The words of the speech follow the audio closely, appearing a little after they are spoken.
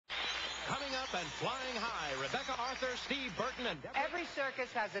and flying high. Rebecca, Arthur, Steve, Burton, and Deborah. Every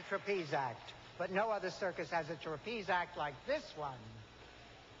circus has a trapeze act, but no other circus has a trapeze act like this one.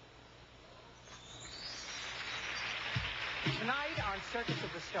 Tonight on Circus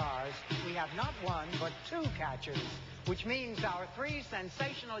of the Stars, we have not one, but two catchers, which means our three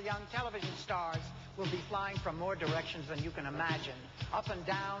sensational young television stars will be flying from more directions than you can imagine, up and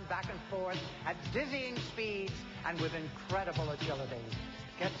down, back and forth, at dizzying speeds and with incredible agility.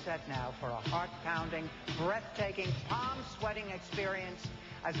 Get set now for a heart-pounding, breathtaking, palm-sweating experience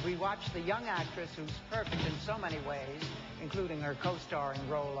as we watch the young actress who's perfect in so many ways, including her co-starring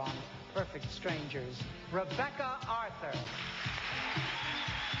role on Perfect Strangers, Rebecca Arthur.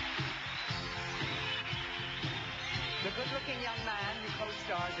 The good-looking young man who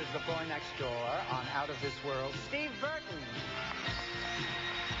co-stars as the boy next door on Out of This World, Steve Burton.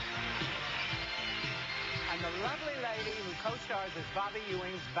 And the lovely lady who co-stars as Bobby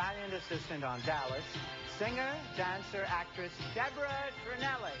Ewing's valiant assistant on Dallas, singer, dancer, actress, Deborah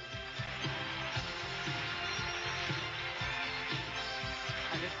Tranelli.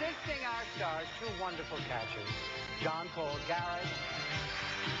 And assisting our stars, two wonderful catchers, John Paul Garitt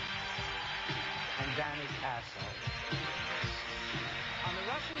and Danny Castle. On the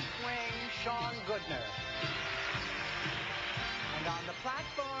Russian swing, Shawn Goodner. And on the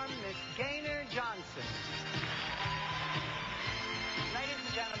platform, Miss Gaynor Johnson. Ladies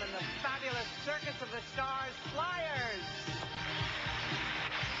and gentlemen, the fabulous Circus of the Stars Flyers.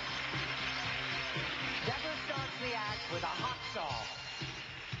 Deborah starts the act with a hot saw.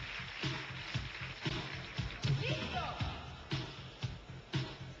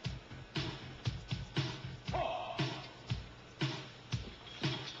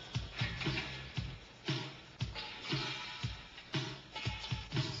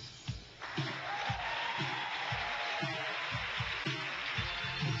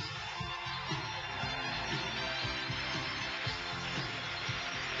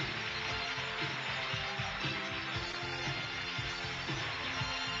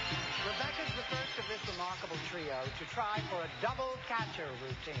 This remarkable trio to try for a double catcher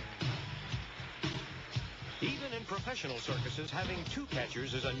routine. Even in professional circuses, having two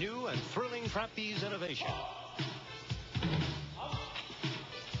catchers is a new and thrilling trapeze innovation.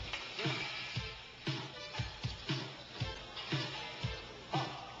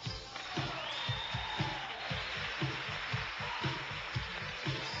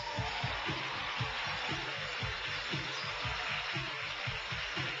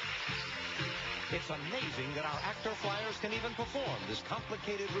 It's amazing that our actor flyers can even perform this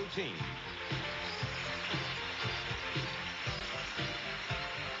complicated routine.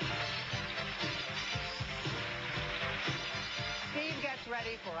 Steve gets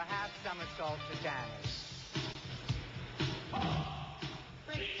ready for a half somersault to Danny.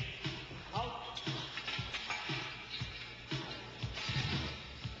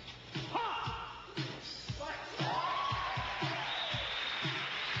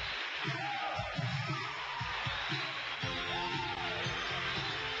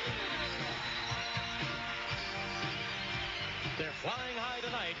 They're flying high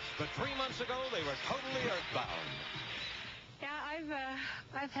tonight, but 3 months ago they were totally earthbound. Yeah,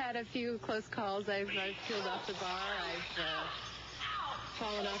 I've had a few close calls. I've peeled off the bar. I've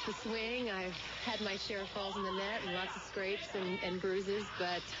fallen off the swing. I've had my share of falls in the net and lots of scrapes and bruises.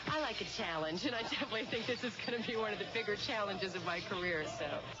 But I like a challenge, and I definitely think this is going to be one of the bigger challenges of my career. So.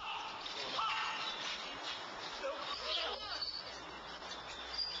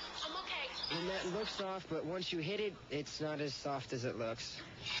 The net looks soft, but once you hit it, it's not as soft as it looks.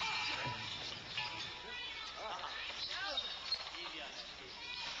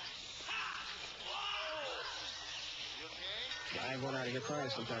 I run out of here crying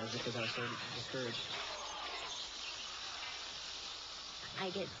sometimes because I'm so discouraged. I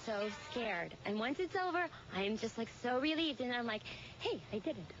get so scared. And once it's over, I am just like so relieved. And I'm like, hey, I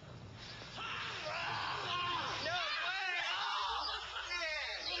did it.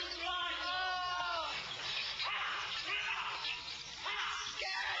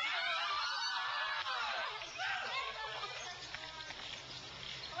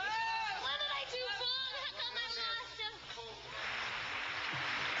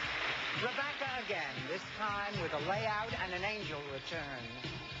 Rebecca again, this time with a layout and an angel return.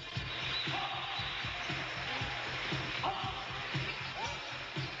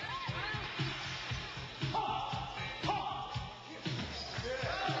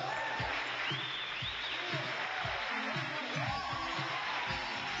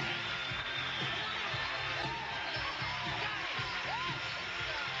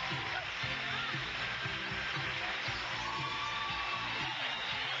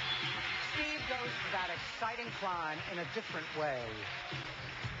 that exciting climb in a different way.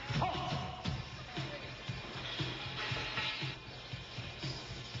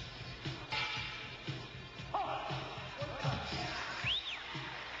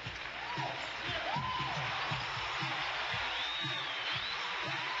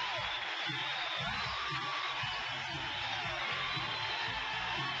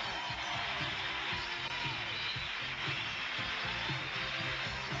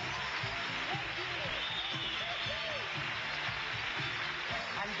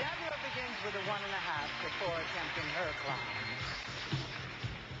 With a 1.5 before attempting her climb.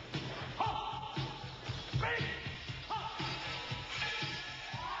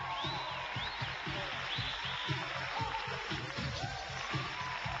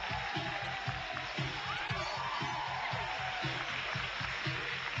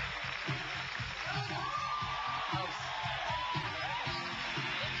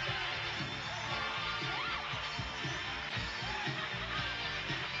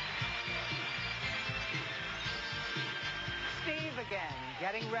 Again,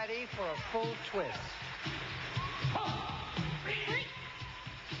 getting ready for a full twist.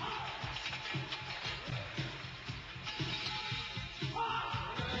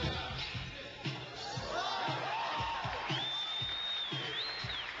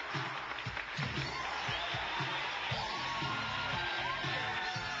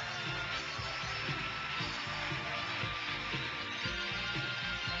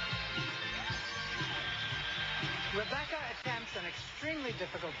 Rebeca attempts an extremely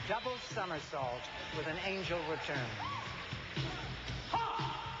difficult double somersault with an angel return.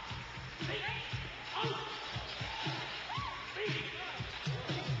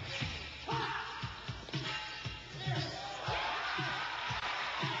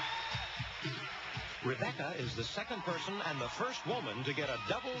 Rebeca is the second person and the first woman to get a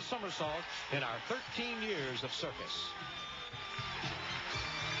double somersault in our 13 years of circus.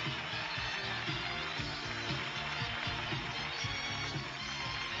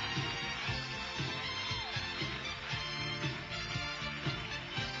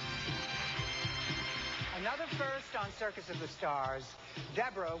 Another first on Circus of the Stars,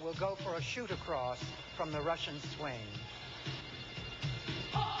 Deborah will go for a shoot across from the Russian swing.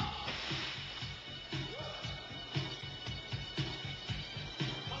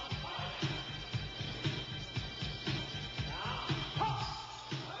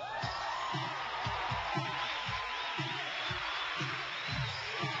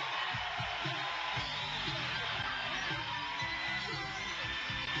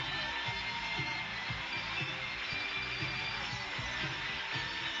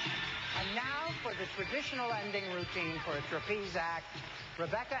 For the traditional ending routine for a trapeze act,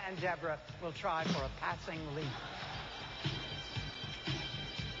 Rebeca and Deborah will try for a passing leap.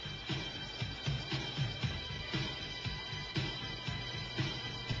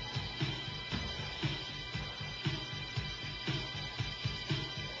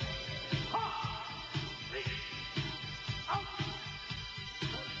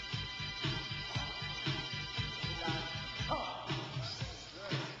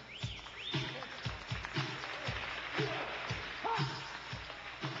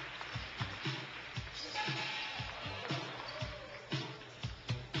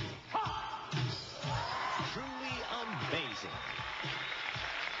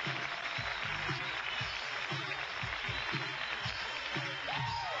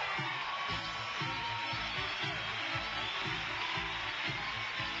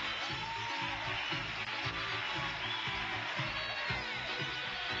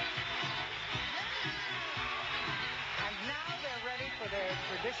 Their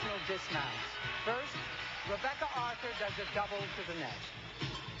traditional dismounts. First, Rebecca Arthur does a double to the net.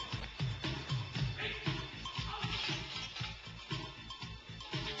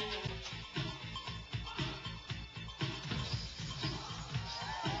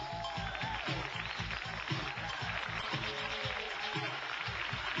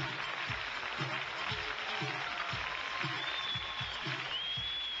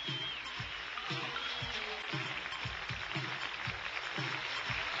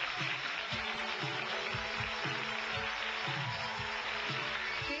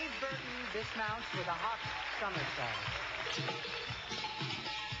 Dismounts with a hot somersault.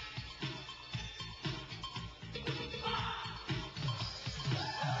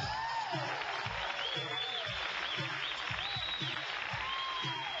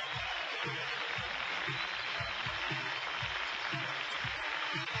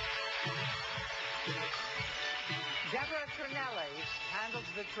 Deborah Tranelli handles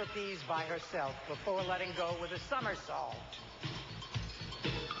the trapeze by herself before letting go with a somersault.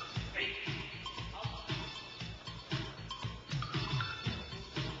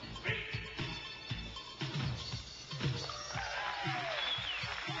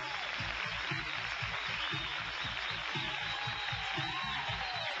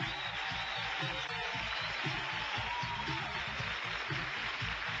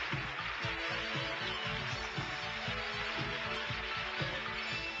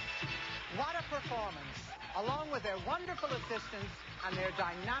 performance, along with their wonderful assistants and their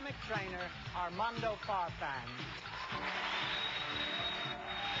dynamic trainer, Armando Farfan.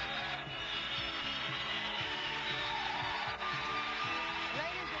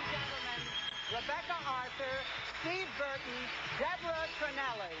 Ladies and gentlemen, Rebeca Arthur, Steve Burton, Deborah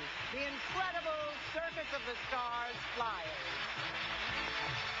Tranelli, the incredible Circus of the Stars Flyers.